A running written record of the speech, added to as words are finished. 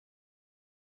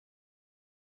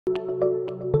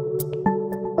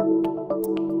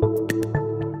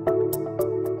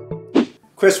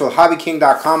Chris with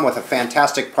HobbyKing.com with a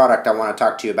fantastic product I want to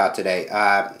talk to you about today.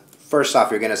 First off,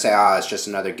 you're going to say, it's just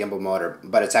another gimbal motor,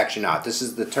 but it's actually not. This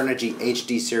is the Turnigy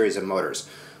HD series of motors.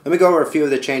 Let me go over a few of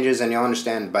the changes and you'll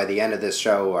understand by the end of this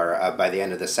show or by the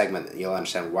end of this segment, you'll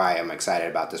understand why I'm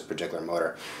excited about this particular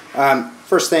motor.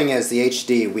 First thing is the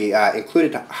HD. We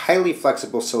included highly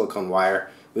flexible silicone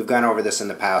wire. We've gone over this in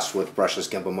the past with brushless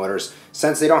gimbal motors.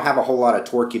 Since they don't have a whole lot of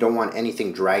torque, you don't want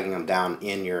anything dragging them down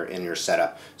in your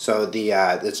setup. So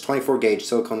it's 24 gauge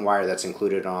silicone wire that's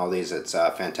included on all these. It's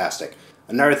fantastic.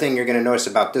 Another thing you're going to notice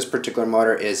about this particular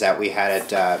motor is that we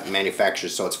had it manufactured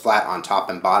so it's flat on top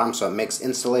and bottom, so it makes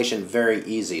installation very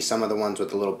easy. Some of the ones with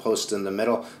the little post in the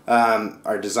middle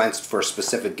are designed for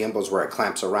specific gimbals where it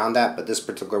clamps around that, but this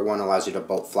particular one allows you to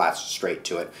bolt flat straight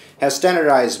to it. It has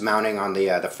standardized mounting on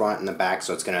the front and the back,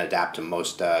 so it's going to adapt to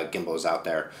most gimbals out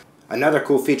there. Another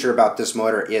cool feature about this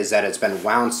motor is that it's been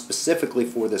wound specifically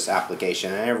for this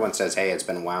application, and everyone says, hey, it's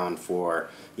been wound for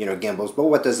gimbals, but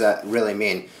what does that really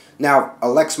mean? Now,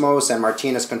 Alexmos and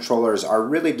Martinez controllers are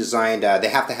really designed, they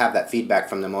have to have that feedback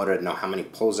from the motor to know how many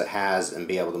pulls it has and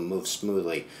be able to move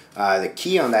smoothly. The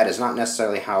key on that is not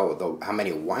necessarily how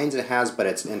many winds it has, but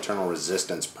its internal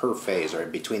resistance per phase or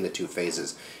between the two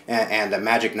phases. And the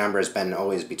magic number has been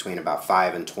always between about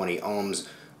 5 and 20 ohms.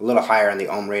 A little higher in the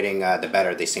ohm rating, the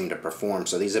better they seem to perform.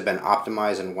 So these have been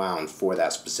optimized and wound for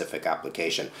that specific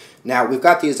application. Now, we've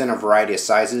got these in a variety of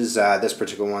sizes. This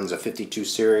particular one's a 52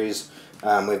 series.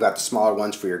 We've got the smaller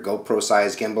ones for your GoPro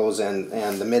size gimbals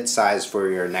and the mid size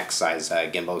for your neck size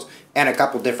gimbals, and a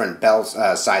couple different bell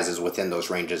sizes within those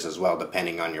ranges as well,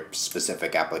 depending on your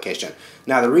specific application.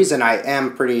 Now, the reason I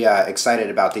am pretty excited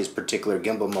about these particular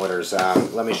gimbal motors,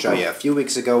 let me show you. A few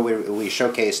weeks ago, we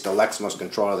showcased the Alexmos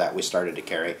controller that we started to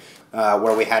carry,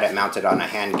 where we had it mounted on a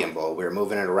hand gimbal. We were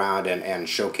moving it around and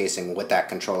showcasing what that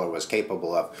controller was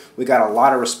capable of. We got a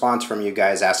lot of response from you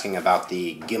guys asking about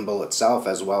the gimbal itself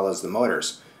as well as the motors.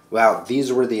 Well,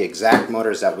 these were the exact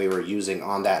motors that we were using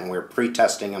on that, and we were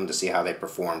pre-testing them to see how they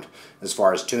performed as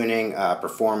far as tuning,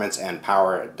 performance, and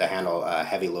power to handle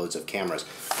heavy loads of cameras.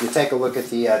 If you take a look at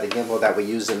the gimbal that we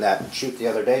used in that shoot the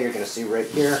other day, you're going to see right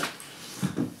here,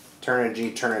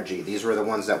 Turnigy. These were the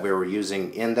ones that we were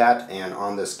using in that and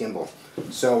on this gimbal.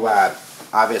 So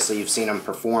obviously you've seen them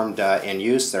performed in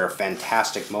use. They're a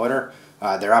fantastic motor.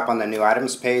 They're up on the new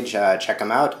items page. Check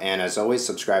them out, and as always,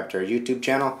 subscribe to our YouTube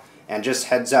channel. And just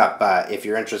heads up, if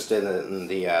you're interested in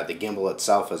the gimbal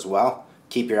itself as well,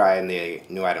 keep your eye on the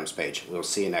new items page. We'll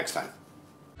see you next time.